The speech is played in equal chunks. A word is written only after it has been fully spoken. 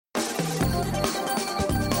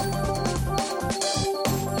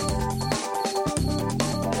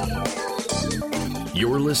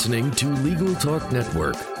listening to Legal Talk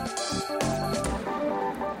Network.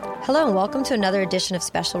 Hello and welcome to another edition of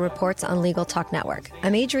Special Reports on Legal Talk Network.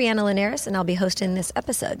 I'm Adriana Linares and I'll be hosting this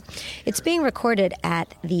episode. It's being recorded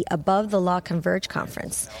at the Above the Law Converge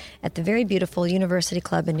conference at the very beautiful University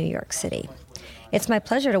Club in New York City. It's my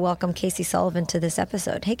pleasure to welcome Casey Sullivan to this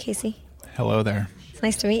episode. Hey, Casey. Hello there. It's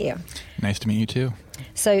nice to meet you. Nice to meet you too.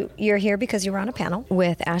 So you're here because you were on a panel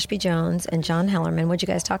with Ashby Jones and John Hellerman. What'd you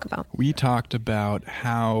guys talk about? We talked about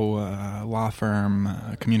how law firm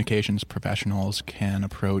communications professionals can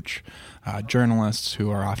approach journalists who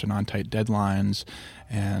are often on tight deadlines,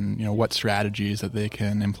 and what strategies that they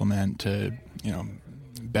can implement to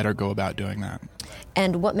better go about doing that.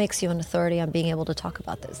 And what makes you an authority on being able to talk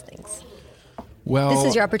about those things? Well, this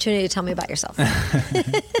is your opportunity to tell me about yourself.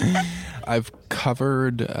 I've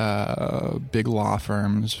covered big law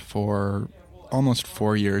firms for almost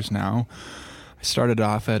 4 years now. I started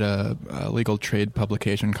off at a legal trade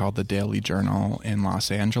publication called The Daily Journal in Los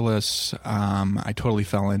Angeles. I totally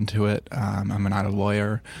fell into it. I'm not a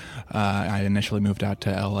lawyer. I initially moved out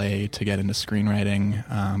to LA to get into screenwriting,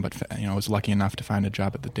 but I was lucky enough to find a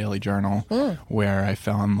job at The Daily Journal where I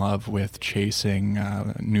fell in love with chasing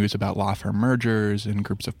news about law firm mergers and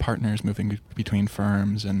groups of partners moving between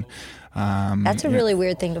firms. And that's a really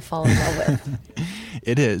weird thing to fall in love with.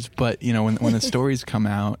 It is, but when the stories come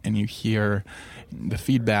out and you hear the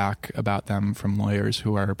feedback about them from lawyers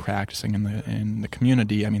who are practicing in the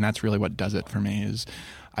community, I mean, that's really what does it for me. Is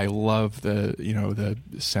I love the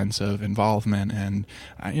sense of involvement, and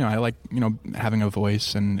I like having a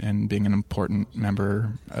voice and being an important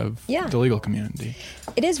member of the legal community.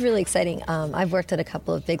 It is really exciting. I've worked at a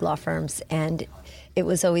couple of big law firms, and it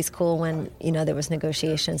was always cool when, there was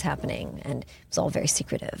negotiations happening, and it was all very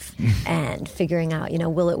secretive and figuring out,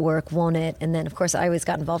 will it work, won't it? And then, of course, I always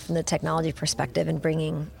got involved from the technology perspective and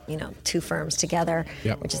bringing, two firms together,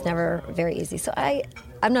 which is never very easy. So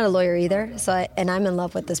I'm not a lawyer either, and I'm in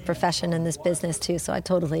love with this profession and this business too, so I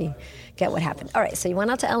totally get what happened. All right, so you went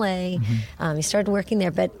out to LA, you started working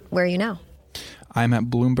there, but where are you now? I'm at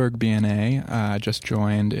Bloomberg BNA. Just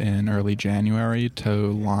joined in early January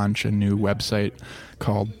to launch a new website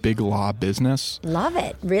called Big Law Business. Love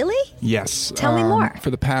it. Really? Yes. Tell me more. For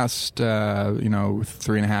the past,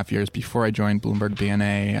 3.5 years before I joined Bloomberg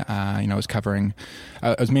BNA, I was covering,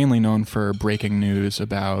 I was mainly known for breaking news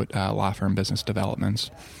about law firm business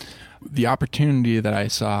developments. The opportunity that I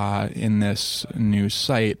saw in this new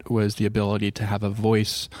site was the ability to have a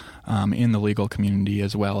voice in the legal community,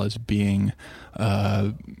 as well as being,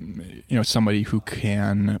 somebody who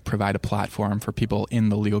can provide a platform for people in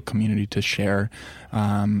the legal community to share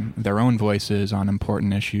their own voices on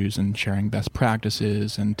important issues and sharing best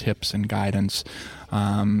practices and tips and guidance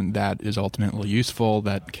that is ultimately useful,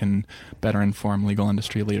 that can better inform legal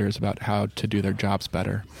industry leaders about how to do their jobs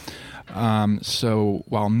better. So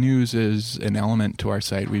while news is an element to our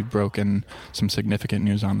site, we've broken some significant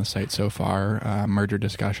news on the site so far. Merger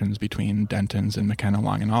discussions between Dentons and McKenna,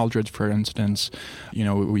 Long and Aldridge, for instance.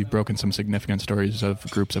 We've broken some significant stories of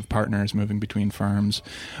groups of partners moving between firms.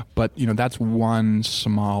 But, that's one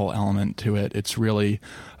small element to it. It's really,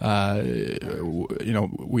 we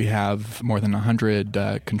have more than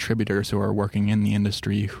 100 contributors who are working in the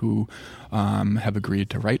industry who have agreed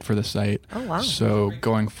to write for the site. Oh, wow. So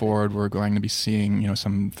going forward, we're going to be seeing,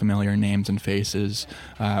 some familiar names and faces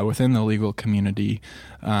within the legal community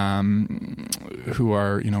who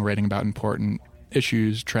are, writing about important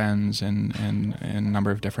issues, trends, and a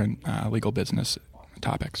number of different legal business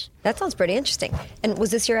topics. That sounds pretty interesting. And was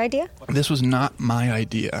this your idea? This was not my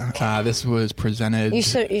idea. This was presented... You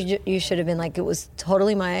should have been like, it was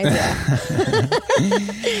totally my idea.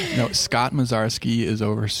 No, Scott Mazarski is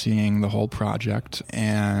overseeing the whole project,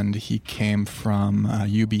 and he came from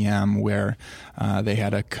UBM, where they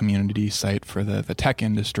had a community site for the tech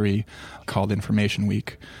industry called Information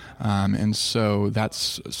Week. And so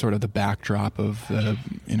that's sort of the backdrop of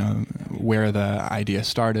where the idea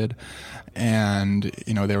started. And,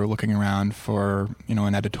 they were looking around for,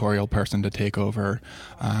 an editorial person to take over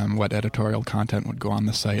what editorial content would go on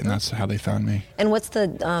the site, and that's how they found me. And what's the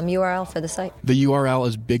URL for the site? The URL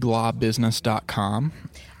is biglawbusiness.com.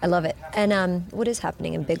 I love it. And what is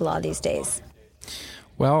happening in big law these days?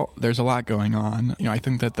 Well, there's a lot going on. I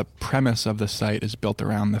think that the premise of the site is built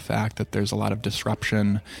around the fact that there's a lot of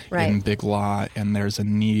disruption in big law, and there's a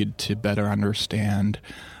need to better understand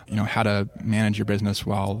how to manage your business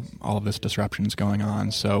while all of this disruption is going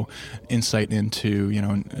on. So insight into,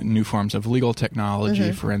 new forms of legal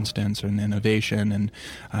technology, for instance, and innovation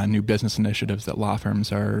and new business initiatives that law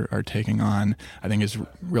firms are taking on, I think is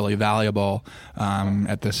really valuable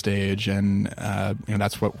at this stage. And,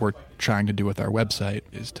 that's what we're trying to do with our website,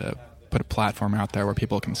 is to put a platform out there where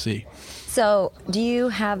people can see. So do you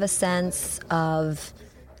have a sense of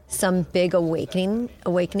some big awakening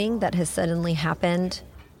that has suddenly happened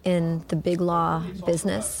in the big law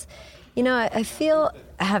business? I feel,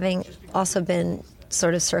 having also been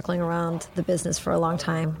sort of circling around the business for a long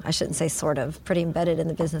time, I shouldn't say sort of, pretty embedded in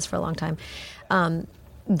the business for a long time,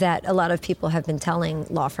 that a lot of people have been telling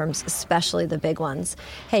law firms, especially the big ones,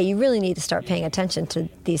 hey, you really need to start paying attention to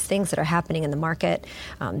these things that are happening in the market.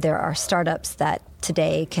 There are startups that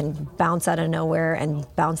today can bounce out of nowhere and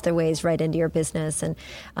bounce their ways right into your business. And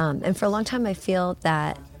for a long time, I feel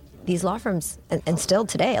that these law firms, and still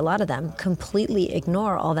today, a lot of them, completely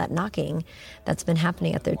ignore all that knocking that's been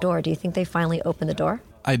happening at their door. Do you think they finally open the door?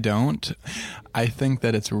 I don't. I think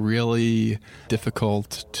that it's really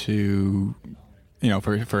difficult to,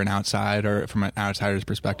 for an outsider, from an outsider's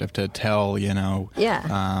perspective, to tell,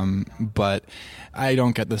 but I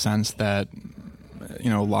don't get the sense that,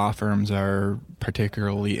 law firms are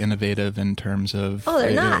particularly innovative in terms of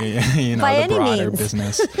they're not. The broader means.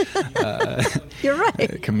 Business You're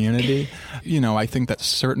right. community. I think that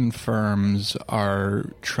certain firms are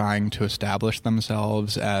trying to establish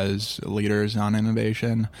themselves as leaders on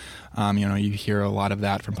innovation. You hear a lot of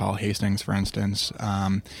that from Paul Hastings, for instance.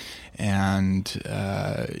 And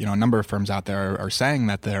a number of firms out there are saying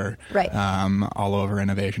that they're right. All over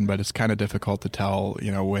innovation, but it's kind of difficult to tell,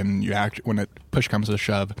 when push comes to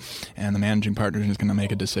shove and the managing partner is going to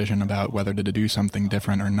make a decision about whether to do something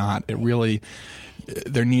different or not.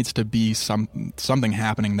 There needs to be something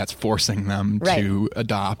happening that's forcing them right. to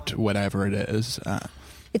adopt whatever it is.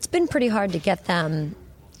 It's been pretty hard to get them.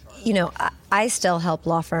 I still help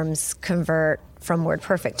law firms convert from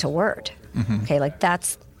WordPerfect to Word. Mm-hmm. Okay,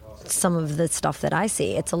 that's some of the stuff that I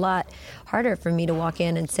see. It's a lot harder for me to walk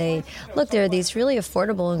in and say, look, there are these really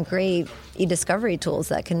affordable and great e-discovery tools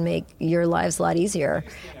that can make your lives a lot easier.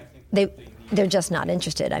 They're just not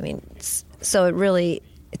interested. So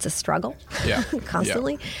it's a struggle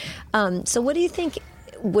constantly. Yeah. So what do you think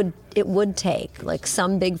it would take, like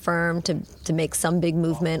some big firm to make some big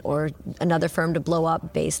movement, or another firm to blow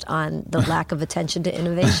up based on the lack of attention to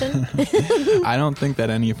innovation? I don't think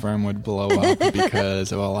that any firm would blow up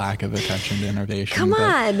because of a lack of attention to innovation. Come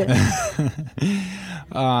on.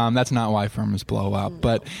 That's not why firms blow up.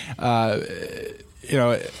 But I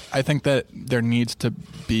think that there needs to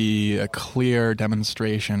be a clear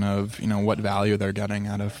demonstration of, what value they're getting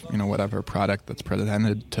out of, whatever product that's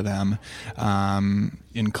presented to them,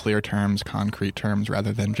 in clear terms, concrete terms,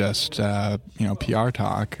 rather than just, PR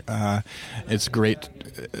talk. It's great.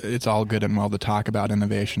 It's all good and well to talk about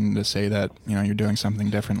innovation, to say that, you're doing something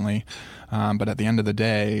differently. But at the end of the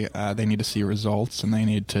day, they need to see results, and they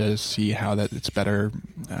need to see how that it's better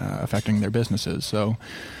affecting their businesses. So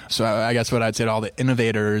I guess what I'd say to all the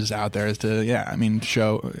innovators out there is to,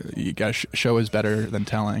 show is better than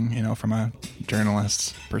telling, from a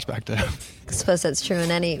journalist's perspective. I suppose that's true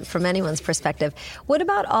from anyone's perspective. What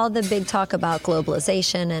about all the big talk about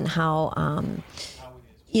globalization and how,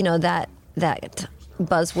 that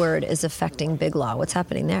buzzword is affecting big law? What's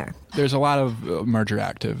happening there? There's a lot of merger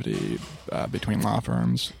activity between law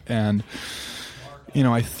firms, and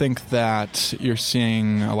I think that you're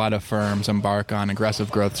seeing a lot of firms embark on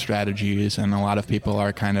aggressive growth strategies, and a lot of people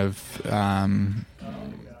are kind of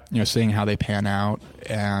seeing how they pan out.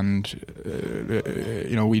 And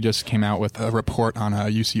we just came out with a report on a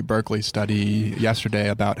UC Berkeley study yesterday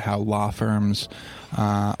about how law firms'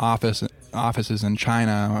 offices in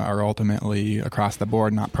China are ultimately, across the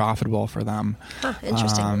board, not profitable for them. Huh,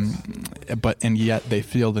 interesting. And yet they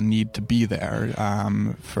feel the need to be there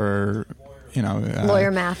for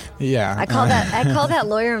lawyer math. Yeah, I call that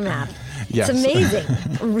lawyer math. Yes. It's amazing.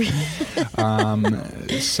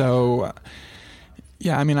 So.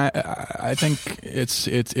 Yeah, I think it's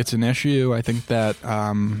an issue. I think that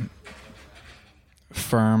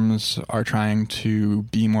firms are trying to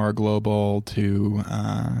be more global, to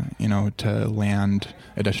land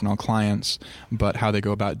additional clients, but how they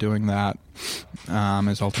go about doing that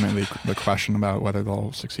is ultimately the question about whether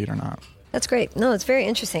they'll succeed or not. That's great. No, it's very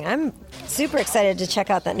interesting. I'm super excited to check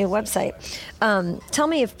out that new website. Tell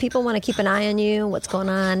me if people want to keep an eye on you, what's going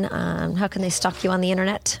on, how can they stalk you on the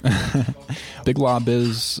internet? Big Law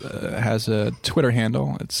Biz has a Twitter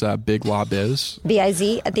handle. It's Big Law Biz.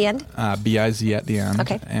 B-I-Z at the end? B-I-Z at the end.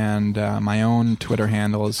 Okay. And my own Twitter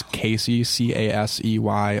handle is Casey, CASEY_Big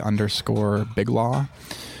Law.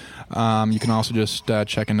 You can also just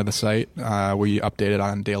check into the site. We update it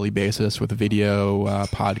on a daily basis with video,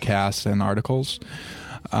 podcasts, and articles.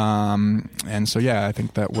 And so, yeah, I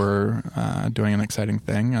think that we're doing an exciting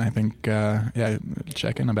thing. I think,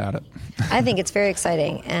 check in about it. I think it's very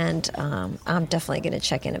exciting, and I'm definitely going to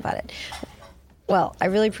check in about it. Well, I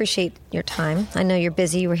really appreciate your time. I know you're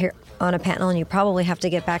busy. We're here on a panel, and you probably have to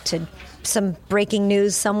get back to some breaking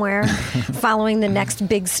news somewhere following the next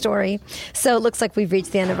big story. So it looks like we've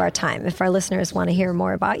reached the end of our time. If our listeners want to hear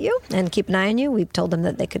more about you and keep an eye on you, we've told them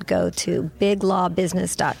that they could go to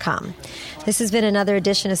biglawbusiness.com. This has been another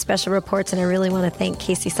edition of Special Reports, and I really want to thank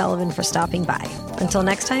Casey Sullivan for stopping by. Until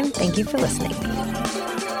next time, thank you for listening.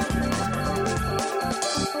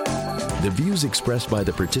 The views expressed by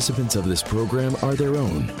the participants of this program are their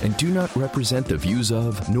own and do not represent the views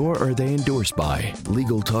of, nor are they endorsed by,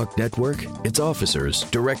 Legal Talk Network, its officers,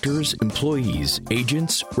 directors, employees,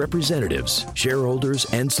 agents, representatives, shareholders,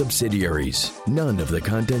 and subsidiaries. None of the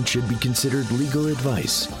content should be considered legal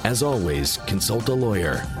advice. As always, consult a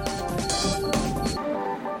lawyer.